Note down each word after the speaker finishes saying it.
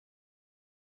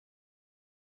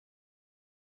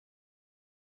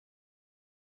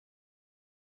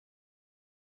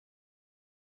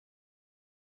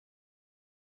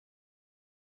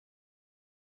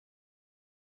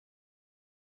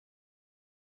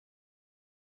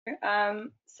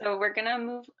So we're going to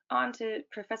move on to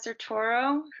Professor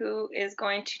Toro, who is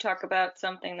going to talk about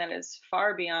something that is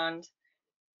far beyond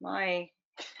my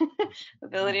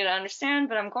ability to understand,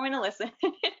 but I'm going to listen.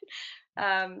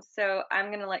 So I'm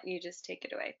going to let you just take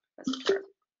it away, Professor Toro.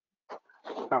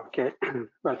 Okay.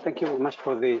 Well, thank you very much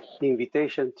for the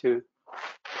invitation to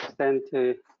present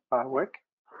our work.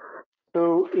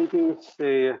 So it is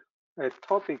a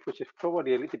topic which is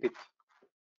probably a little bit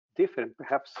different,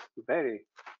 perhaps very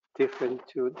different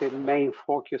to the main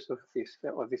focus of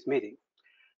this meeting.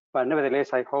 But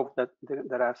nevertheless, I hope that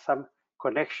there are some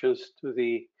connections to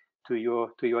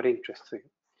your interests.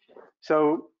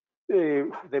 So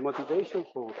the motivation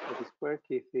for this work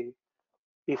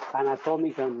is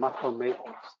anatomical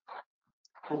malformations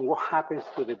and what happens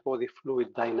to the body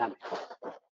fluid dynamics.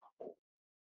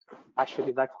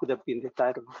 Actually, that could have been the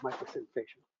title of my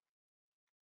presentation.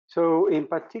 So in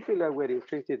particular, we're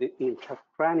interested in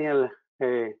intracranial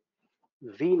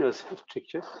venous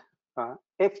strictures,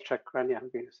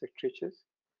 extracranial venous strictures,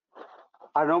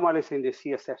 anomalies in the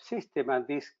CSF system, and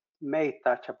this may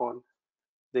touch upon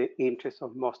the interest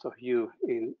of most of you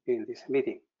in this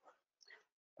meeting.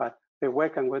 But the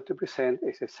work I'm going to present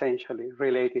is essentially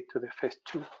related to the first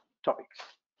two topics.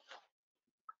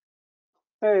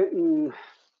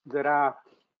 There are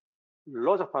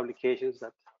lots of publications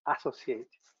that associate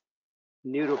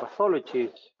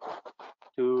neuropathologies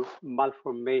to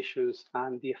malformations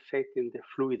and the effect in the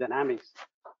fluid dynamics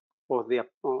of the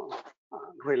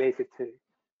related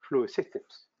fluid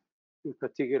systems. In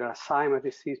particular, Alzheimer's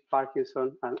disease,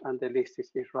 Parkinson, and the list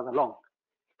is rather long.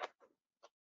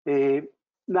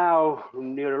 Now,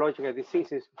 neurological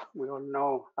diseases, we all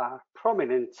know, are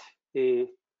prominent, as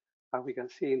we can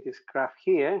see in this graph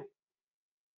here.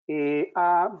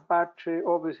 But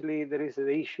obviously, there is the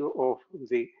issue of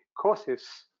the causes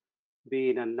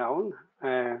being unknown.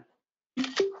 There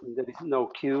is no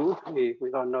cure. We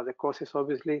don't know the causes,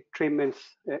 obviously.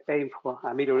 Treatments aim for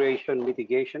amelioration,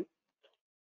 mitigation.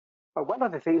 But one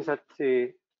of the things that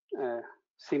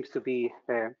seems to be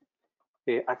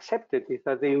accepted is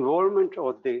that the involvement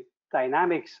of the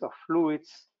dynamics of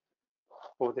fluids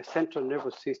or the central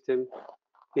nervous system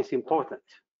is important.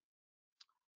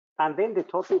 And then the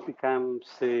topic becomes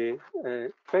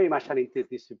very much an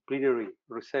interdisciplinary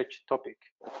research topic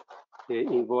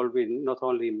involving not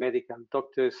only medical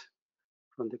doctors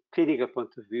from the clinical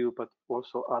point of view, but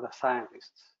also other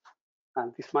scientists.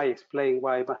 And this might explain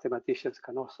why mathematicians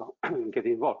can also get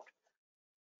involved.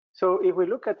 So if we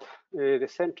look at the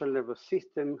central nervous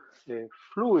system,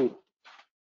 fluid,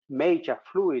 major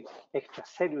fluid,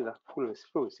 extracellular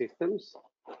fluid systems,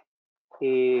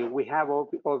 we have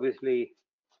obviously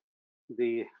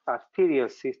the arterial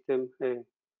system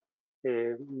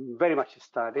very much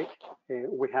studied.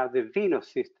 We have the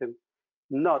venous system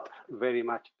not very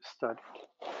much studied.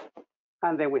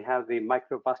 And then we have the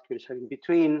microvasculature in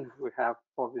between. We have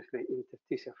obviously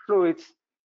interstitial fluids.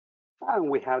 And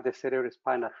we have the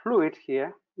cerebrospinal fluid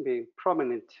here being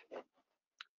prominent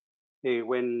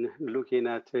when looking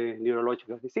at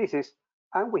neurological diseases.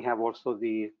 And we have also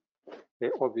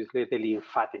obviously the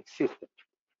lymphatic system.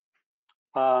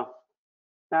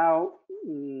 Now,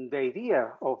 the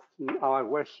idea of our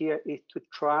work here is to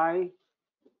try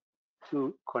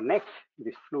to connect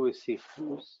these fluid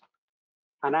systems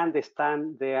and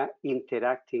understand their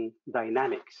interacting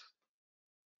dynamics,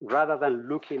 rather than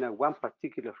looking at one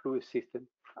particular fluid system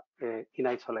in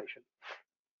isolation.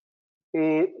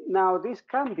 Now, this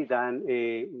can be done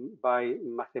by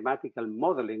mathematical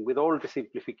modeling with all the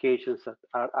simplifications that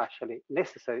are actually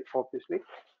necessary, obviously.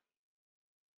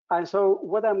 And so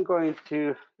what I'm going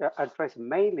to address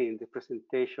mainly in the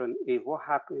presentation is what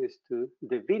happens to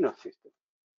the venous system.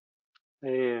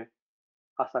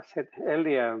 As I said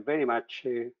earlier, very much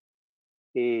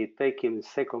taking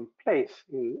second place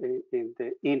in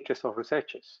the interest of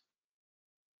researchers.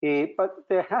 But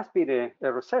there has been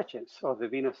a resurgence of the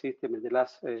venous system in the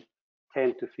last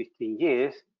 10 to 15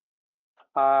 years.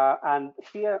 And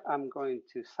here I'm going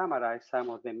to summarize some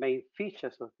of the main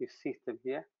features of this system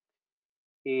here.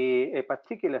 A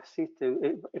particular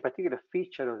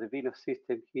feature of the venous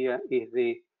system here is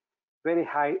the very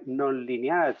high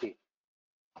nonlinearity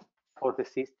of the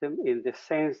system, in the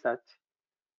sense that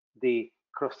the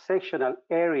cross-sectional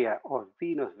area of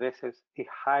venous vessels is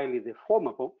highly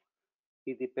deformable.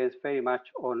 It depends very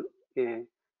much on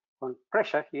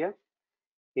pressure here.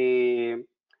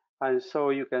 And so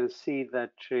you can see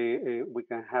that we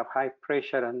can have high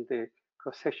pressure, and the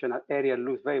cross-sectional area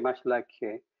looks very much like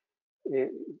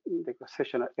the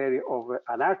cross-sectional area of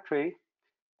an artery.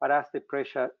 But as the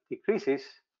pressure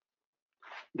decreases,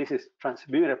 this is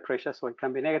transmural pressure, so it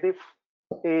can be negative.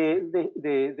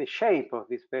 The shape of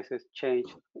these vessels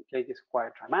changes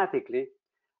quite dramatically,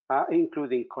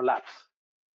 including collapse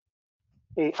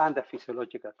under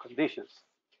physiological conditions.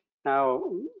 Now,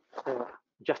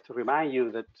 just to remind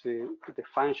you that the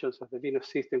functions of the venous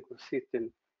system consist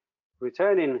in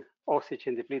returning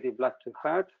oxygen-depleted blood to the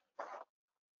heart,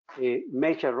 a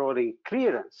major role in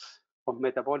clearance of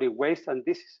metabolic waste, and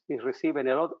this is receiving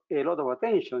a lot of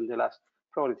attention in the last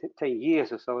probably 10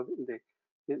 years or so,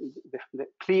 the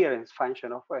clearance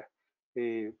function of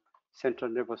central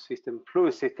nervous system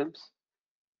fluid systems.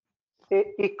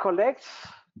 It collects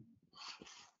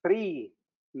three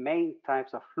main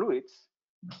types of fluids,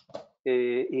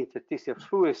 interstitial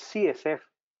fluid, CSF,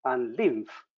 and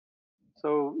lymph.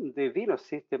 So the venous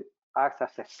system acts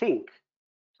as a sink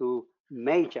to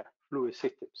major fluid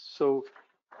systems. So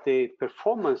the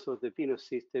performance of the venous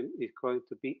system is going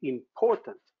to be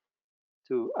important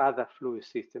to other fluid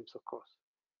systems, of course.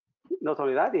 Not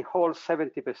only that, it holds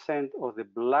 70% of the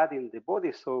blood in the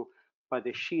body, so by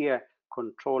the sheer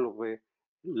control of a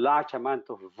large amount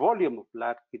of volume of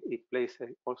blood, it plays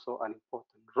also an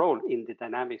important role in the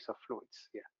dynamics of fluids.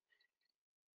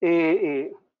 Yeah.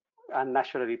 And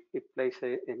naturally, it plays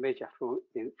a major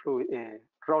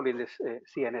role in this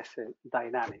CNS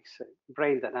dynamics,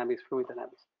 brain dynamics, fluid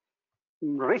dynamics.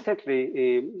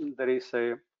 Recently, there is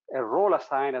a role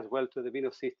assigned as well to the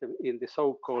venous system in the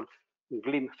so-called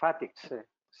glymphatics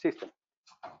system.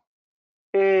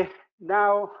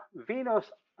 Now, venous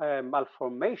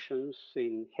malformations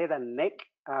in head and neck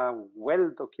are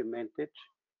well documented.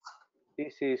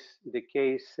 This is the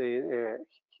case.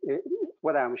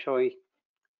 What I'm showing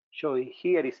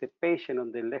here is a patient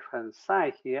on the left-hand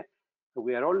side here.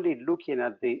 We are only looking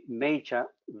at the major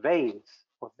veins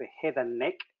of the head and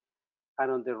neck.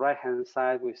 And on the right-hand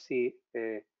side, we see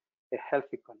a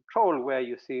healthy control where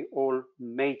you see all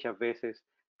major vessels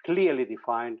clearly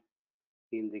defined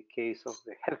in the case of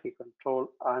the healthy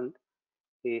control, and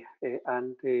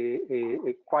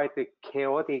quite a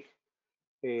chaotic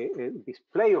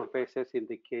display of vessels in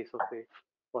the case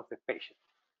of the patient.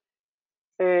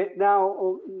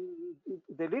 Now,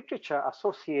 the literature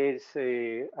associates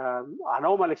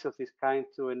anomalies of this kind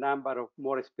to a number of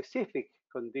more specific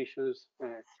conditions,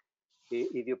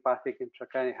 idiopathic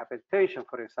intracranial hypertension,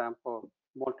 for example,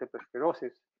 multiple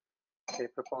sclerosis,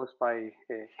 proposed by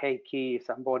Heikki,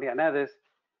 Zamboni, and others.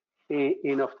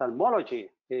 In ophthalmology,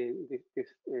 this is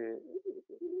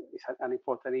an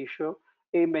important issue.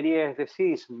 In Meniere's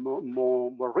disease,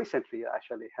 more recently,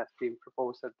 actually, has been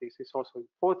proposed that this is also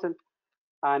important,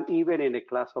 and even in the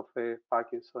class of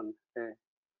Parkinson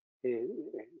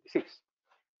disease.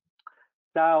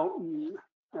 Now,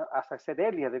 as I said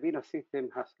earlier, the venous system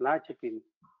has largely been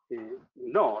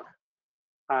ignored.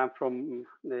 And from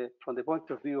the point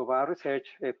of view of our research,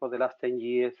 for the last 10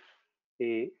 years,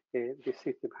 the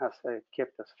system has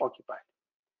kept us occupied.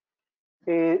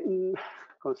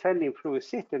 Concerning fluid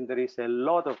system, there is a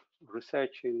lot of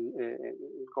research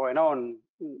going on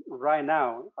right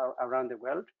now around the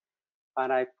world.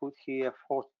 And I put here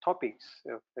 4 topics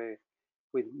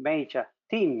with major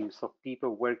teams of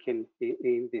people working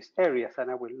in these areas.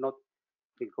 And I will not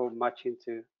go much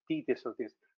into details of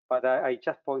this, but I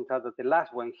just point out that the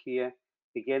last one here,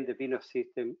 again, the venous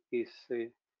system is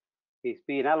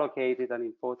being allocated an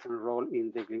important role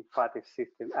in the lymphatic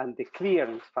system and the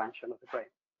clearance function of the brain.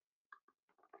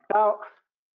 Now,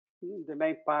 the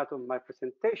main part of my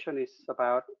presentation is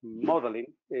about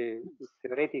modeling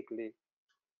theoretically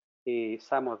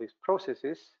some of these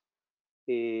processes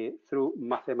through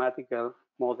mathematical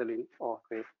modeling of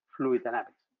the fluid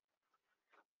dynamics.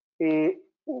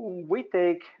 We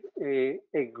take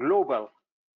a global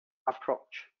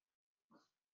approach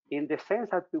in the sense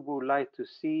that we would like to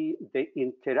see the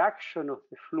interaction of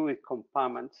the fluid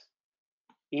compartments,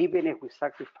 even if we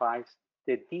sacrifice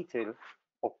the detail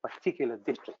of particular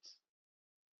districts.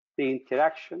 The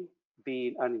interaction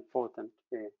being an important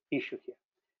issue here.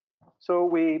 So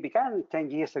we began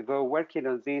 10 years ago working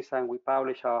on this, and we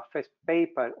published our first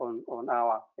paper on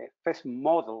our first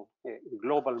model,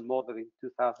 global model, in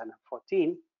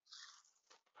 2014.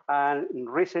 And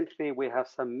recently we have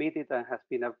submitted and has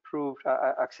been approved,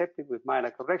 accepted with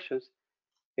minor corrections,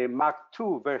 a Mark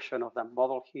II version of the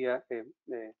model here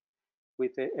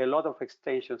with a lot of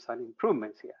extensions and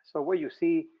improvements here. So what you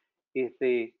see is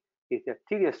the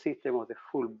arterial system of the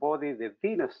full body, the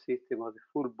venous system of the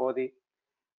full body.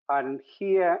 And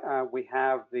here we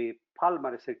have the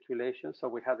pulmonary circulation. So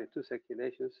we have the 2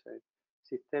 circulations,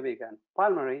 systemic and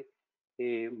pulmonary,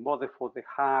 a model for the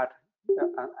heart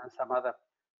and some other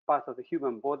part of the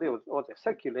human body or the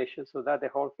circulation, so that the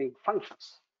whole thing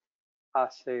functions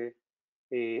as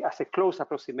as a close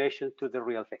approximation to the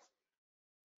real thing.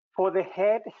 For the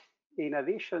head, in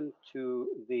addition to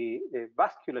the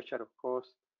vasculature, of course,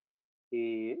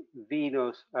 the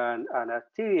venous and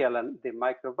arterial and the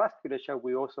microvasculature,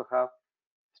 we also have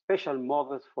special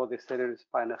models for the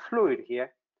cerebrospinal fluid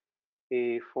here,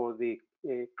 for the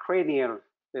cranial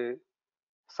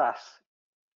SAS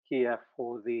here,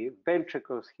 for the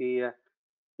ventricles here.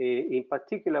 In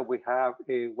particular, we have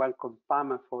one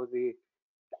compartment for the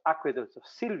aqueducts of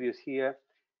Sylvius here,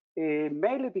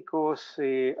 mainly because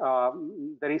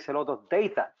there is a lot of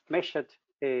data, measured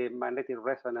magnetic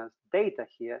resonance data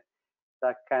here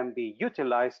that can be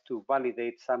utilized to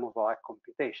validate some of our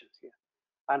computations here.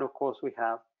 And of course, we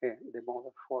have the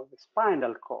model for the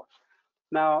spinal cord.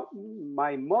 Now,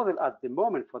 my model at the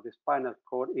moment for the spinal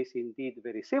cord is indeed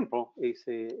very simple. It's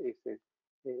a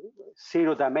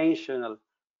zero-dimensional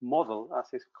model, as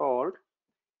it's called,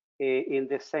 in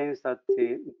the sense that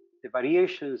the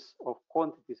variations of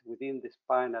quantities within the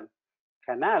spinal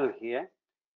canal here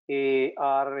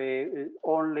are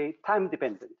only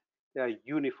time-dependent. They are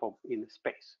uniform in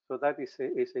space. So that is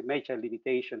a major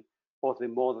limitation of the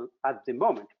model at the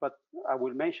moment. But I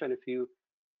will mention a few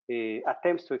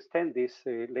attempts to extend this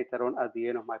later on at the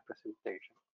end of my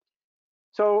presentation.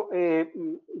 So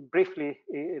briefly,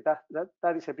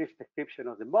 that is a brief description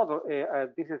of the model.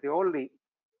 This is the only,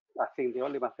 I think, the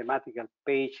only mathematical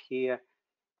page here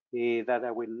that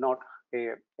I will not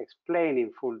explain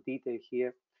in full detail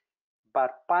here.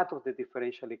 But part of the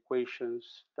differential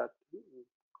equations that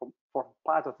form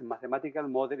part of the mathematical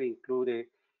model include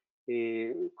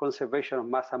a conservation of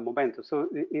mass and momentum. So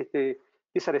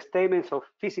these are the statements of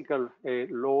physical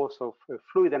laws of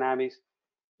fluid dynamics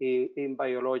in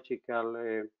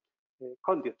biological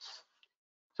conduits.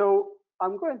 So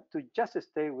I'm going to just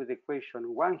stay with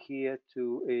equation 1 here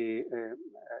to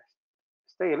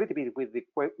stay a little bit with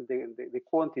the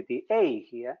quantity A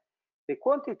here. The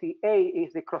quantity A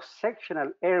is the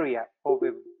cross-sectional area of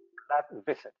a blood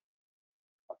vessel,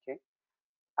 okay?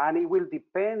 And it will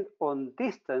depend on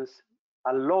distance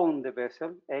along the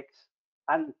vessel, X,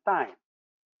 and time,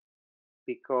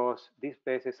 because these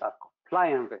vessels are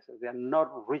compliant vessels. They are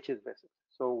not rigid vessels.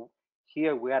 So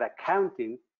here we are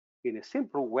accounting in a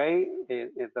simple way,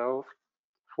 though,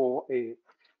 for a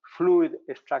fluid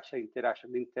structure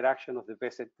interaction, the interaction of the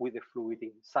vessel with the fluid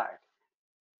inside.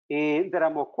 There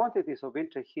are more quantities of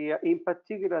interest here, in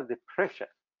particular the pressure.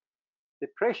 The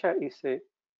pressure is a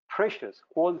precious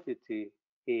quantity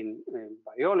in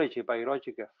biology,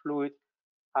 biological fluid,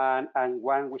 and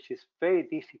one which is very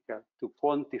difficult to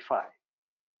quantify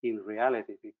in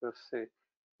reality because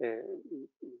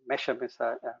measurements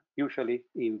are usually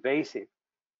invasive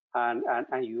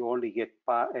and you only get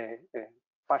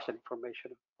partial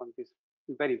information on this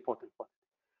very important quantity.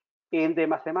 In the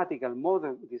mathematical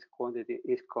model, this quantity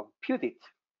is computed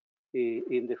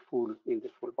in the full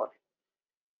body.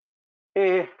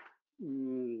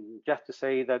 Just to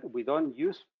say that we don't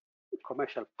use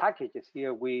commercial packages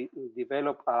here. We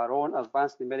develop our own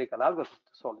advanced numerical algorithms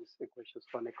to solve these equations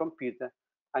on a computer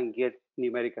and get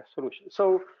numerical solutions.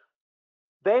 So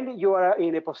then you are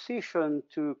in a position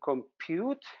to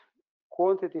compute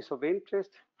quantities of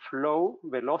interest, flow,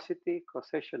 velocity,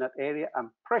 cross-sectional area, and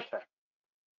pressure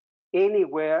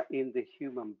anywhere in the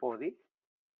human body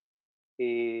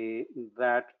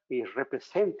that is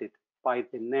represented by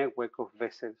the network of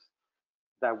vessels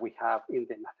that we have in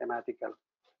the mathematical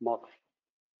model.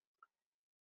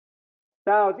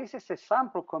 Now, this is a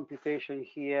sample computation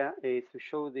here to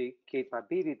show the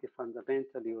capability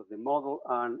fundamentally of the model.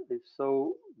 And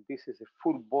so this is a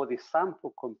full body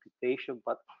sample computation,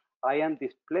 but I am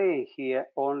displaying here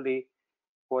only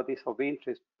what is of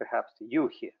interest perhaps to you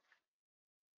here.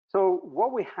 So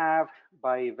what we have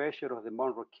by virtue of the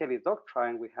Monroe-Kelly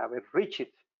doctrine, we have a rigid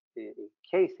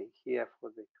casing here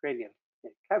for the cranial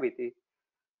cavity.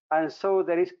 And so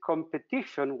there is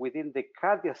competition within the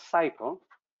cardiac cycle.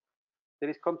 There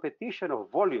is competition of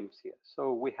volumes here.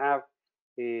 So we have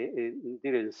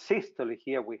during systole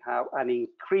here, we have an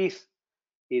increase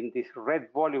in this red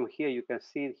volume here. You can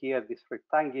see here this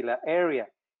rectangular area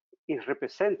is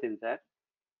representing that.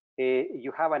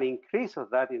 You have an increase of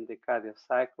that in the cardiac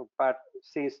cycle, but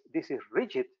since this is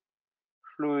rigid,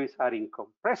 fluids are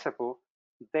incompressible,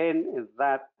 then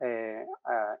that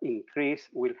increase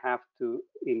will have to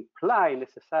imply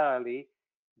necessarily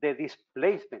the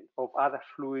displacement of other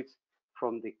fluids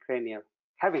from the cranial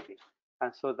cavity.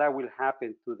 And so that will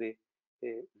happen to the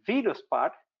venous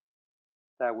part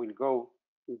that will go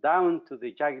down to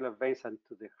the jugular veins and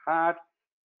to the heart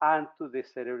and to the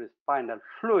cerebrospinal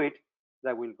fluid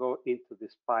that will go into the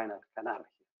spinal canal here.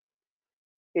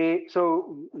 These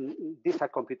are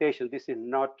computations. This is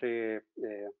not a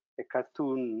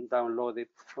cartoon downloaded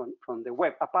from the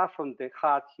web, apart from the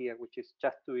heart here, which is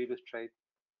just to illustrate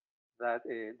that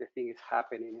the thing is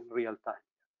happening in real time.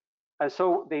 And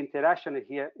so the interaction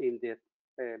here in the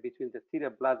between the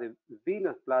arterial blood, the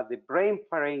venous blood, the brain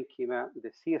parenchyma,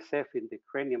 the CSF in the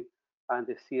cranium, and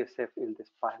the CSF in the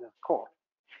spinal cord.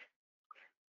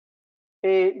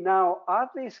 Now, are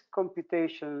these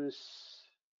computations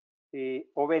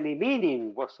of any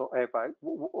meaning whatsoever?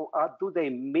 Do they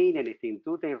mean anything?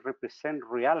 Do they represent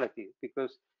reality?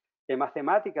 Because the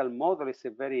mathematical model is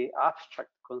a very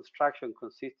abstract construction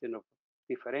consisting of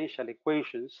differential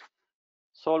equations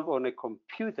solved on a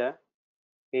computer,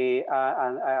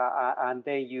 and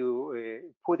then you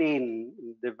put in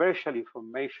the virtual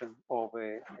information of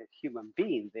a human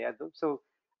being there. So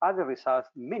are the results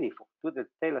meaningful? Do they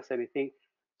tell us anything?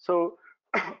 So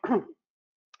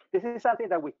this is something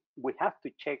that we have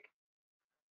to check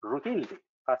routinely,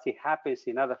 as it happens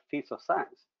in other fields of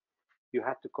science. You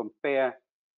have to compare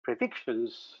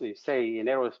predictions, say in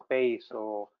aerospace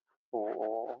or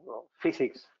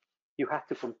physics. You have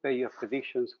to compare your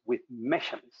predictions with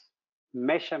measurements.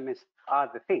 Measurements are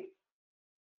the thing,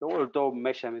 although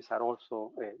measurements are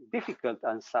also difficult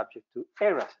and subject to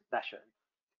errors naturally.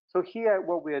 So here,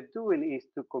 what we are doing is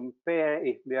to compare,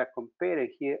 if we are comparing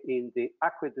here in the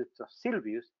aqueduct of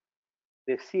Sylvius,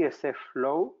 the CSF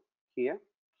flow here,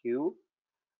 Q,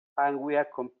 and we are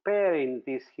comparing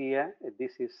this here.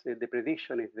 This is the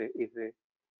prediction is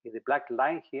the black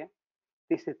line here.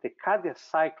 This is the cardiac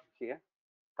cycle here,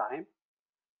 time,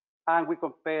 and we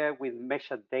compare with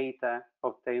measured data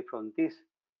obtained from this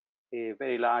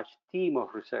very large team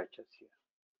of researchers here.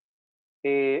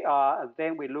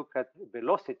 Then we look at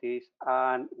velocities,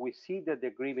 and we see that the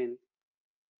agreement,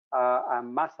 I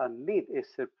must admit, is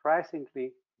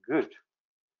surprisingly good.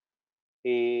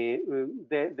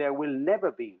 There will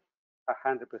never be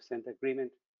 100%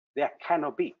 agreement. There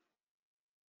cannot be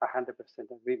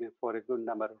 100% agreement for a good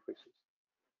number of reasons.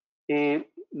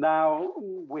 Now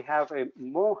we have a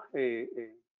more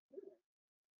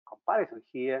comparison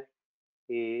here.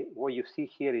 What you see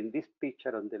here in this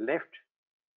picture on the left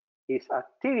is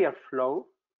arterial flow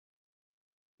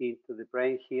into the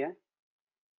brain here,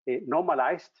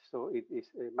 normalized, so it is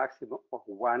a maximum of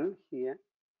 1 here.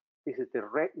 This is the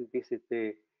red. This is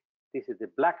the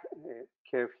black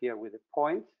curve here with the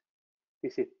points.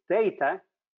 This is data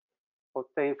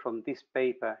obtained from this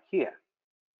paper here,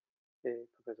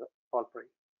 Professor Albury,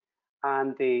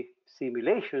 and the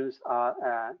simulations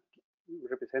are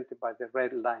represented by the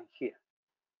red line here.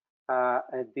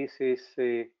 And this is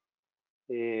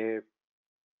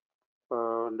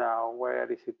now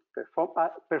where is it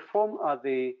performed? Performed at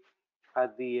the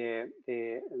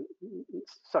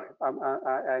sorry,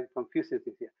 I'm confusing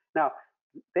this here. Now,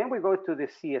 then we go to the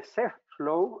CSF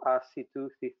flow at C2,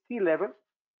 C3 level,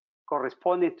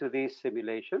 corresponding to this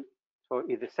simulation. So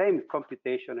it's the same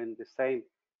computation in the same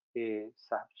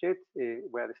subject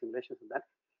where the simulations are done.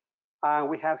 And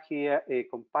we have here a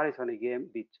comparison again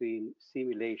between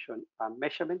simulation and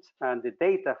measurements. And the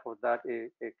data for that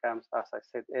comes, as I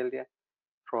said earlier,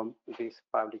 from this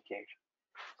publication.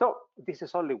 So this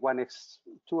is only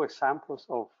two examples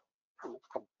of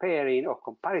comparing or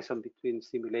comparison between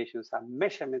simulations and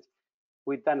measurements.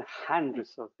 We've done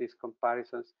hundreds of these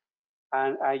comparisons,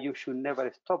 and you should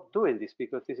never stop doing this,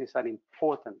 because this is an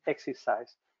important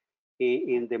exercise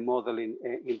in the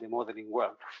modeling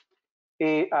world.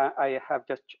 I have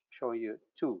just shown you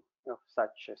two of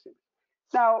such things.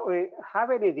 Now,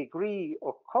 having a degree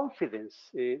of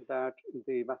confidence that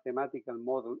the mathematical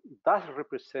model does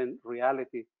represent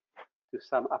reality to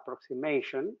some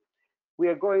approximation, we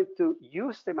are going to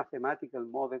use the mathematical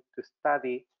model to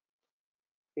study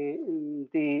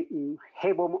the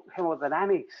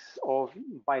hemodynamics of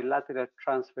bilateral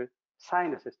transverse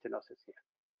sinus stenosis here.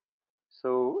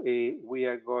 So we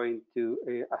are going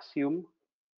to assume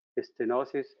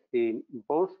stenosis in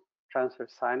both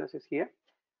transverse sinuses here,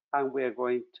 and we are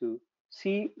going to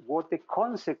see what the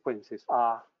consequences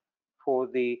are for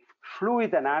the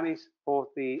fluid dynamics of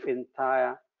the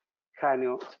entire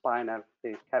craniospinal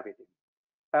cavity.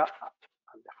 The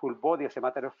full body, as a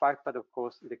matter of fact, but of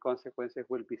course the consequences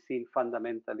will be seen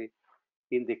fundamentally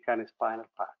in the craniospinal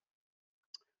part.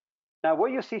 Now,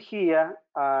 what you see here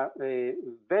are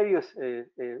various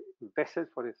vessels.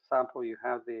 For example, you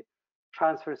have the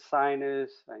transverse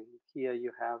sinus, and here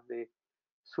you have the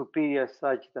superior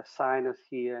sagittal sinus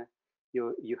here.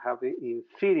 You have the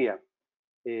inferior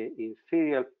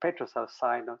petrosal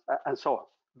sinus, and so on.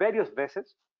 Various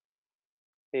vessels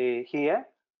here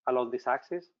along this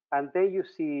axis, and then you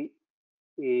see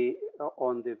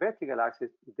on the vertical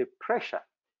axis the pressure,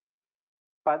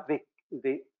 but the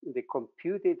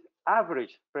computed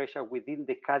average pressure within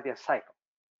the cardiac cycle.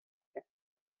 Okay?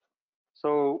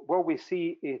 So what we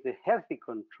see is the healthy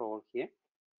control here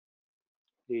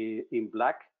in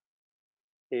black,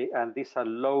 and these are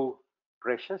low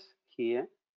pressures here.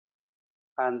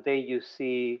 And then you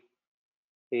see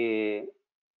a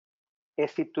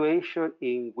situation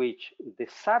in which the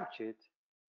subject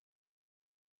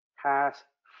has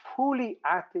fully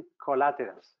active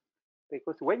collaterals.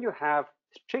 Because when you have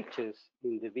strictures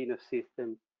in the venous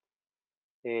system,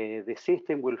 the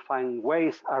system will find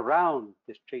ways around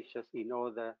the strictures in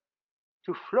order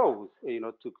to flow,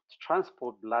 to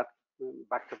transport blood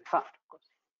back to the heart, of course.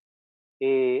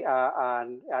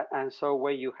 And so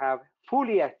when you have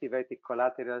fully activated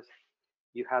collaterals,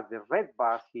 you have the red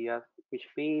bars here, which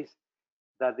means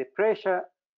that the pressure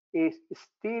is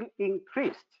still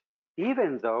increased,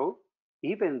 even though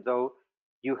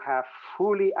you have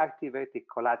fully activated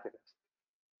collaterals.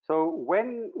 So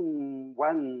when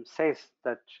one says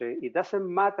that it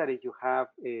doesn't matter if you have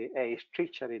a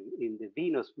stricture in the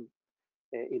venous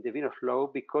flow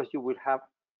because you will have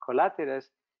collaterals,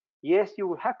 yes, you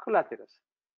will have collaterals,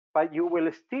 but you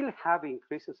will still have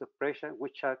increases of pressure,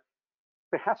 which are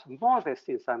perhaps modest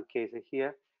in some cases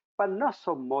here, but not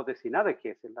so modest in other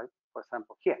cases, like for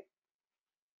example here.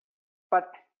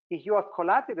 But if your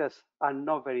collaterals are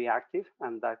not very active,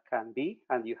 and that can be,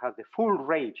 and you have the full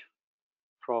range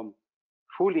from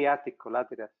fully active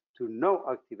collaterals to no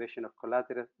activation of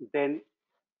collaterals, then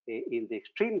in the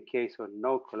extreme case of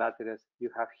no collaterals, you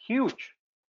have huge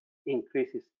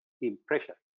increases in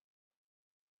pressure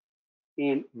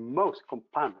in most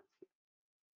compartments.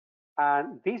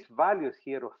 And these values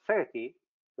here of 30,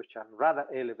 which are rather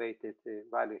elevated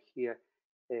values here,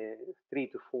 3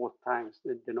 to 4 times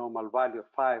the normal value of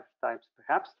 5 times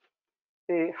perhaps,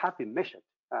 have been measured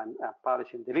and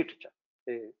published in the literature.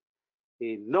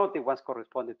 Not the ones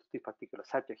corresponding to this particular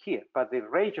subject here, but the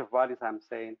range of values I'm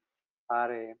saying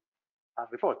are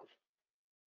reported.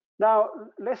 Now,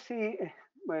 let's see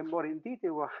more in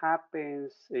detail what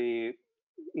happens in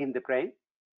the brain.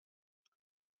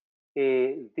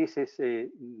 This is the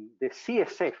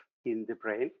CSF in the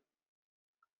brain.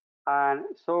 And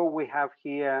so we have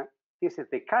here, this is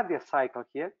the cardiac cycle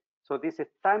here. So this is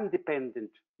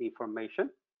time-dependent information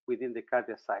within the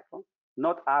cardiac cycle,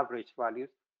 not average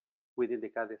values within the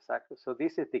cardiac cycle. So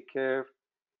this is the curve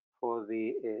for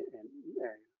the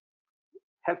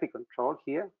healthy control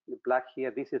here, the black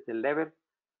here, this is the level.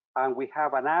 And we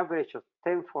have an average of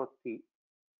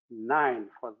 1049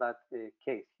 for that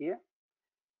case here.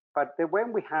 But then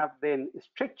when we have then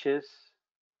strictures,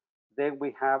 then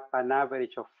we have an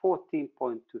average of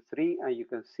 14.23, and you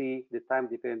can see the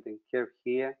time-dependent curve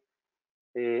here.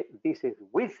 This is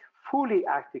with fully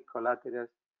active collaterals.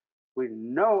 With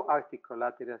no active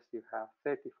collaterals, you have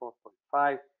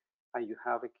 34.5, and you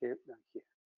have a curve down here.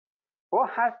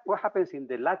 What happens in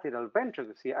the lateral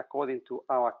ventricles here, according to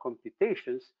our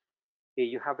computations,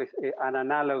 you have an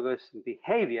analogous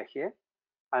behavior here,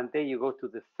 and then you go to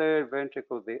the third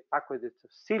ventricle, the aqueduct of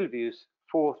Sylvius,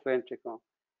 fourth ventricle,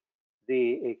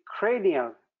 the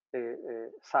cranial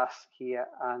SAS here,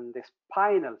 and the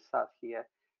spinal SAS here.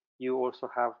 You also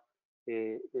have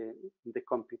the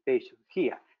computation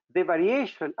here. The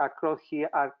variation across here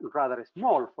are rather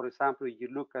small. For example, you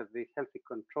look at the healthy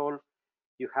control,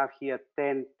 you have here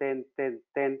 10, 10, 10,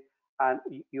 10, and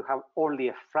you have only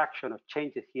a fraction of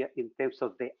changes here in terms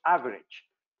of the average.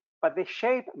 But the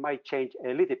shape might change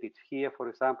a little bit here. For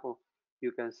example,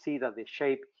 you can see that the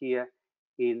shape here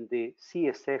in the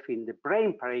CSF, in the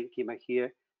brain parenchyma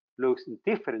here, looks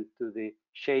different to the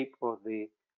shape of the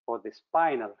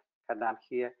spinal canal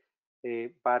here.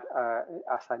 But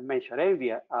as I mentioned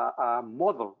earlier, our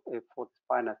model for the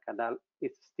spinal canal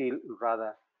is still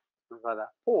rather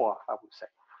poor, I would say.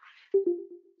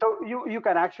 So you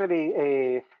can actually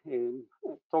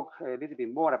talk a little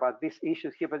bit more about these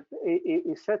issues here, but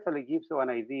it certainly gives you an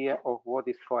idea of what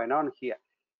is going on here.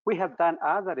 We have done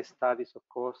other studies, of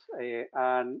course,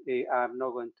 and I'm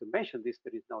not going to mention this.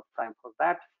 There is no time for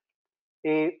that.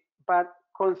 But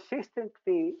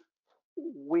consistently,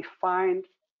 we find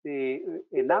a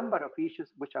number of issues,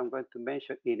 which I'm going to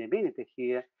mention in a minute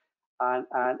here, and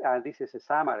this is a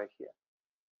summary here.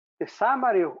 The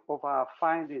summary of our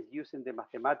findings using the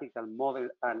mathematical model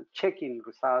and checking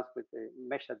results with the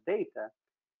measured data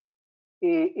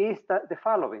is that the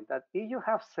following, that if you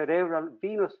have cerebral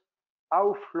venous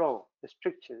outflow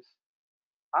strictures,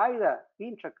 either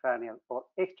intracranial or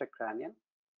extracranial,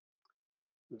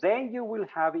 then you will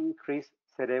have increased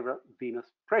cerebral venous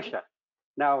pressure.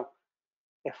 Now,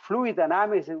 A fluid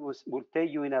dynamics will tell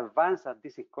you in advance that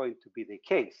this is going to be the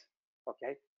case.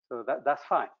 Okay, so that's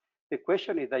fine. The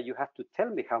question is that you have to tell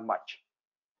me how much.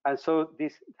 And so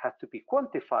this has to be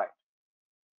quantified.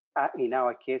 In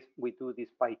our case, we do this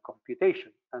by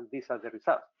computation, and these are the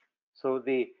results. So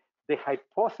the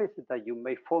hypothesis that you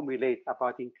may formulate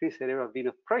about increased cerebral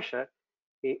venous pressure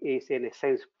is in a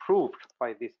sense proved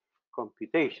by these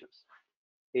computations.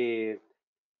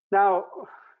 Now,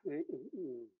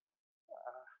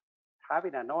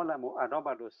 having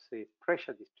anomalous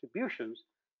pressure distributions,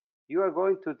 you are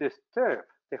going to disturb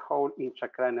the whole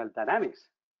intracranial dynamics.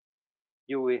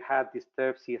 You will have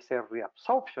disturbed CSF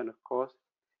reabsorption, of course,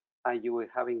 and you will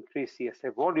have increased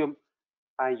CSF volume,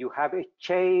 and you have a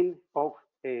chain of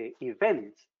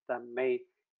events that may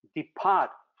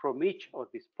depart from each of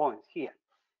these points here.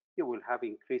 You will have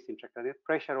increased intracranial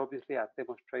pressure, obviously, as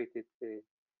demonstrated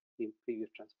in previous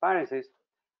transparencies,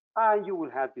 and you will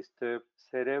have disturbed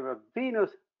cerebral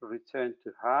venous return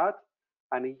to heart.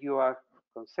 And if you are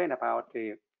concerned about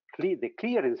the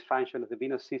clearance function of the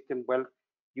venous system, well,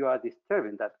 you are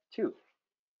disturbing that too.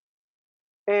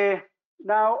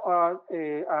 Now,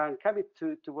 I'm coming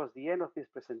towards the end of this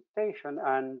presentation,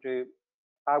 and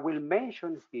I will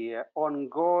mention here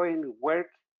ongoing work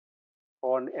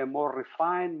on a more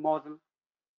refined model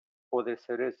for the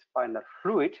cerebrospinal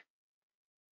fluid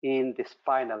in the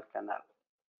spinal canal.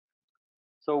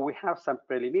 So we have some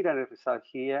preliminary results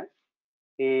here.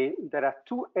 There are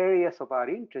two areas of our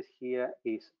interest here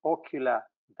is ocular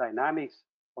dynamics.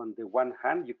 On the one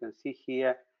hand, you can see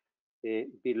here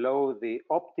below the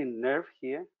optic nerve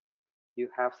here, you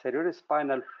have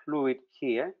cerebrospinal fluid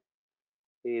here.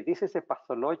 This is a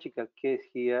pathological case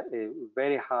here, a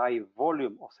very high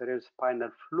volume of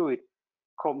cerebrospinal fluid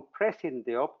compressing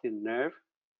the optic nerve.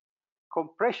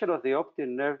 Compression of the optic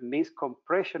nerve means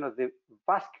compression of the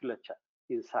vasculature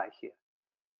inside here.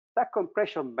 That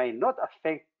compression may not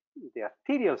affect the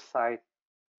arterial side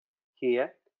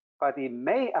here, but it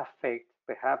may affect,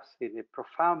 perhaps in a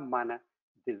profound manner,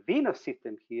 the venous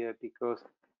system here, because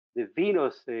the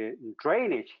venous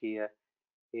drainage here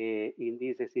in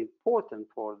this is important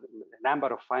for the number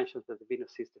of functions that the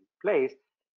venous system plays,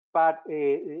 but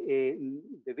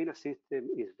the venous system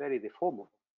is very deformable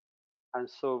and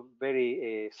so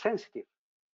very sensitive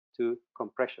to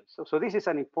compression. So this is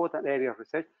an important area of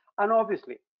research, and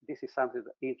obviously this is something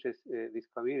that interests this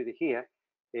community here,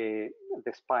 the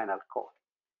spinal cord.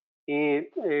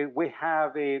 We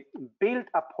have built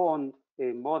upon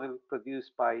a model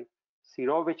produced by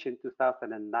Sirovich in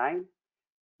 2009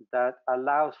 that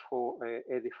allows for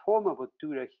a deformable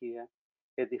dura here,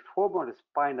 a deformable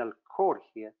spinal cord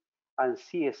here, and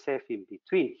CSF in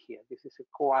between here. This is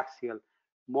a coaxial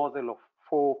model of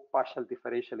 4 partial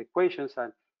differential equations,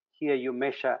 and here you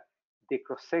measure the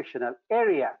cross-sectional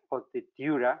area of the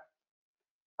dura,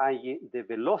 and the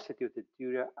velocity of the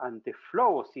dura, and the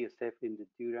flow of CSF in the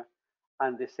dura,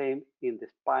 and the same in the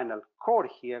spinal cord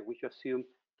here, which assume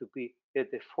to be a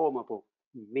deformable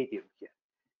medium here.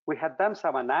 We have done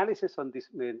some analysis on this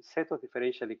set of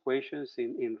differential equations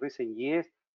in recent years,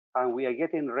 and we are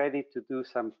getting ready to do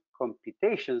some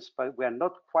computations, but we are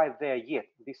not quite there yet.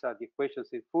 These are the equations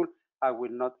in full. I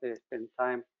will not spend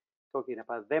time talking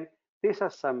about them. These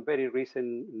are some very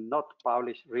recent, not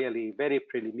published, really very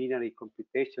preliminary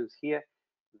computations here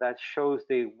that shows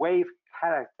the wave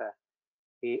character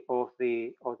of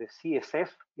the CSF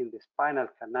in the spinal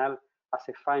canal as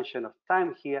a function of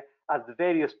time here at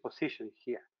various positions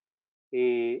here.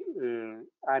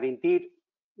 And indeed,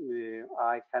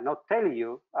 I cannot tell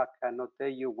you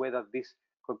whether these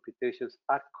computations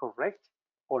are correct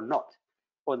or not.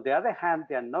 On the other hand,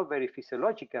 they are not very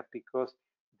physiological because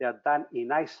they are done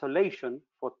in isolation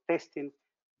for testing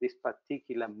this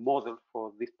particular model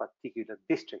for this particular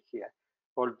district here.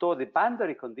 Although the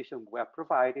boundary conditions we are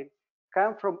providing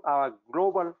come from our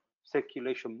global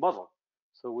circulation model.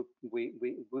 So we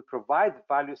provide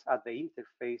values at the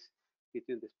interface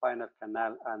between the spinal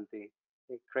canal and the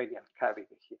cranial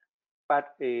cavity here. But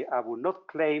I will not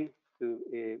claim to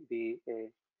be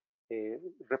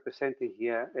representing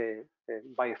here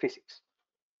biophysics.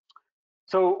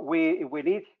 So we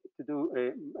need to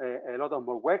do a lot of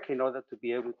more work in order to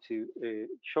be able to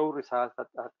show results that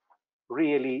are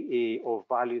really of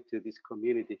value to this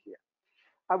community here.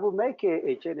 I will make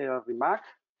a general remark,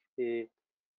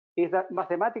 is that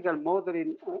mathematical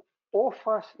modeling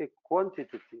offers a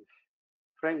quantitative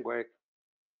framework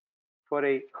for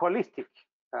a holistic,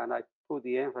 and I put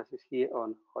the emphasis here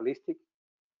on holistic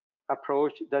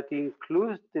approach that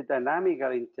includes the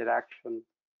dynamical interaction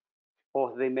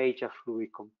of the major fluid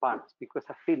components, because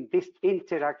I think this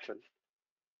interaction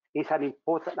is an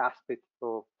important aspect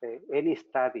of any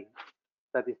study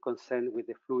that is concerned with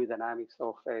the fluid dynamics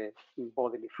of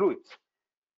bodily fluids.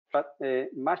 But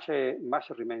much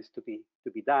remains to be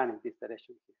done in this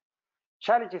direction.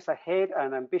 Challenges ahead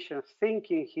and ambitious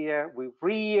thinking here. We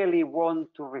really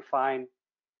want to refine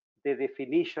the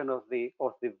definition of the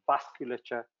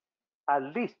vasculature, at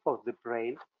least of the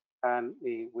brain, and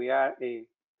we are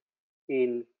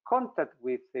in contact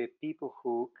with people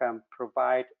who can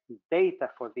provide data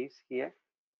for this here.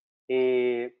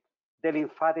 The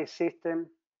lymphatic system,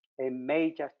 a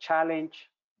major challenge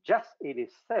just in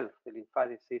itself. The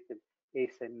lymphatic system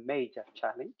is a major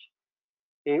challenge.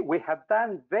 We have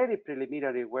done very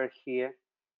preliminary work here,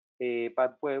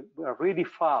 but we're really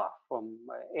far from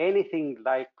anything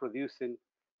like producing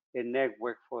a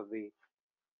network for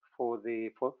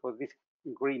this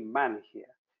green man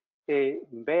here.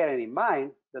 Bearing in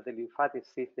mind that the lymphatic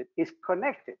system is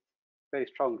connected very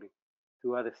strongly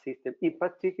to other systems, in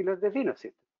particular the venous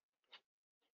system.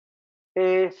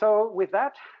 So with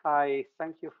that, I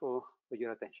thank you for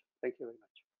your attention. Thank you very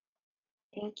much.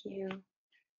 Thank you.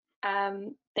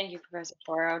 Thank you, Professor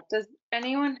Toro. Does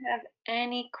anyone have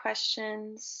any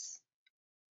questions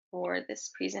for this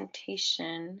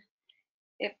presentation?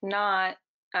 If not,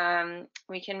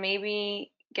 we can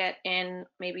maybe get in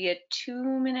maybe a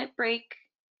 2-minute break,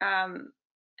 and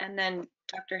then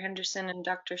Dr. Henderson and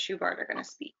Dr. Schubart are going to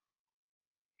speak.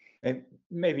 And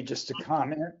maybe just a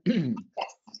comment.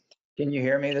 Yes. Can you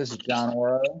hear me? This is John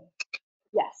Oro.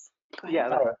 Yes. Go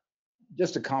ahead. Yeah.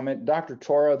 Just a comment, Dr.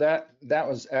 Toro. That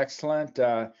was excellent.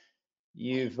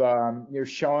 You're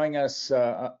showing us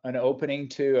an opening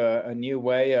to a new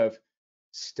way of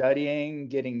studying,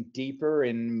 getting deeper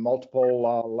in multiple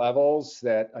levels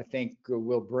that I think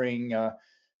will bring a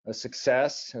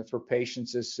success for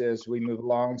patients as we move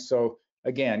along. So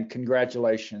again,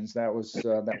 congratulations. That was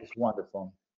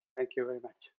wonderful. Thank you very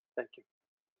much. Thank you.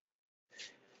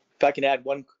 If I can add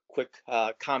one quick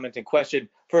comment and question.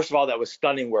 First of all, that was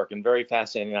stunning work and very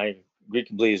fascinating. I agree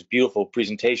completely. It's a beautiful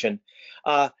presentation.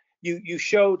 You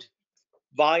showed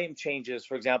volume changes,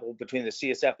 for example, between the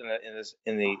CSF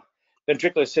and the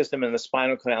ventricular system and the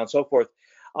spinal canal and so forth.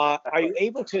 Are you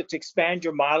able to expand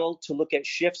your model to look at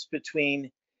shifts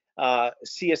between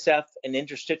CSF and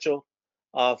interstitial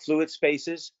fluid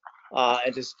spaces,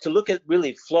 and to look at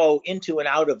really flow into and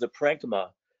out of the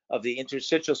parenchyma of the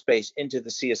interstitial space into the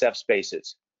CSF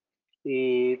spaces?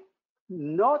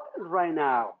 Not right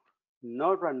now.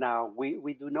 Not right now.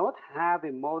 We do not have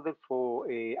a model for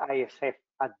ISF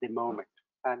at the moment,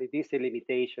 and it is a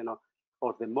limitation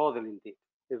of the model indeed.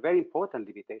 A very important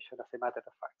limitation, as a matter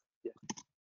of fact. Yes.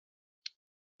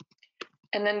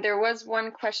 And then there was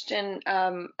one question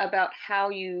about how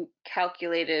you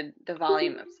calculated the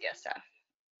volume of CSF.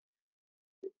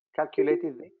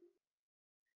 Calculated.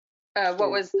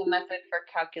 What was the method for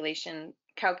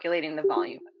calculating the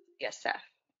volume of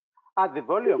CSF? The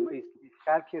volume is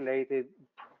calculated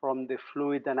from the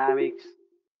fluid dynamics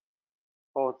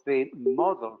of the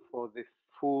model for the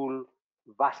full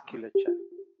vasculature.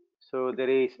 So there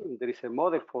is a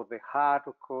model for the heart,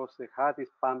 of course. The heart is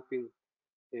pumping,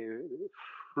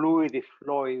 fluid is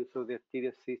flowing through the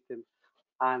arterial system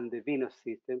and the venous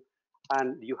system,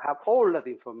 and you have all that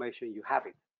information. You have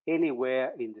it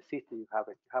anywhere in the system. You have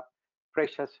it. You have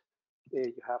pressures,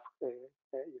 you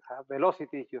have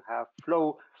velocities, you have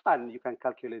flow, and you can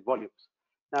calculate volumes.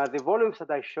 Now, the volumes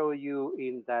that I show you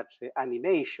in that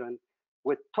animation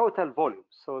were total volumes.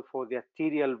 So for the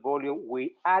arterial volume,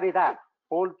 we added up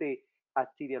all the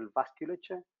arterial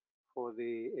vasculature. For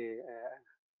the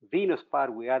venous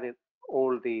part, we added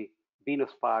all the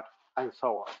venous part, and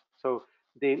so on. So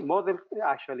the model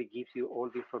actually gives you all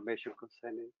the information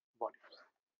concerning volumes.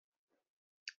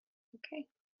 Okay.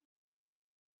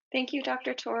 Thank you,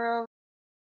 Dr. Toro.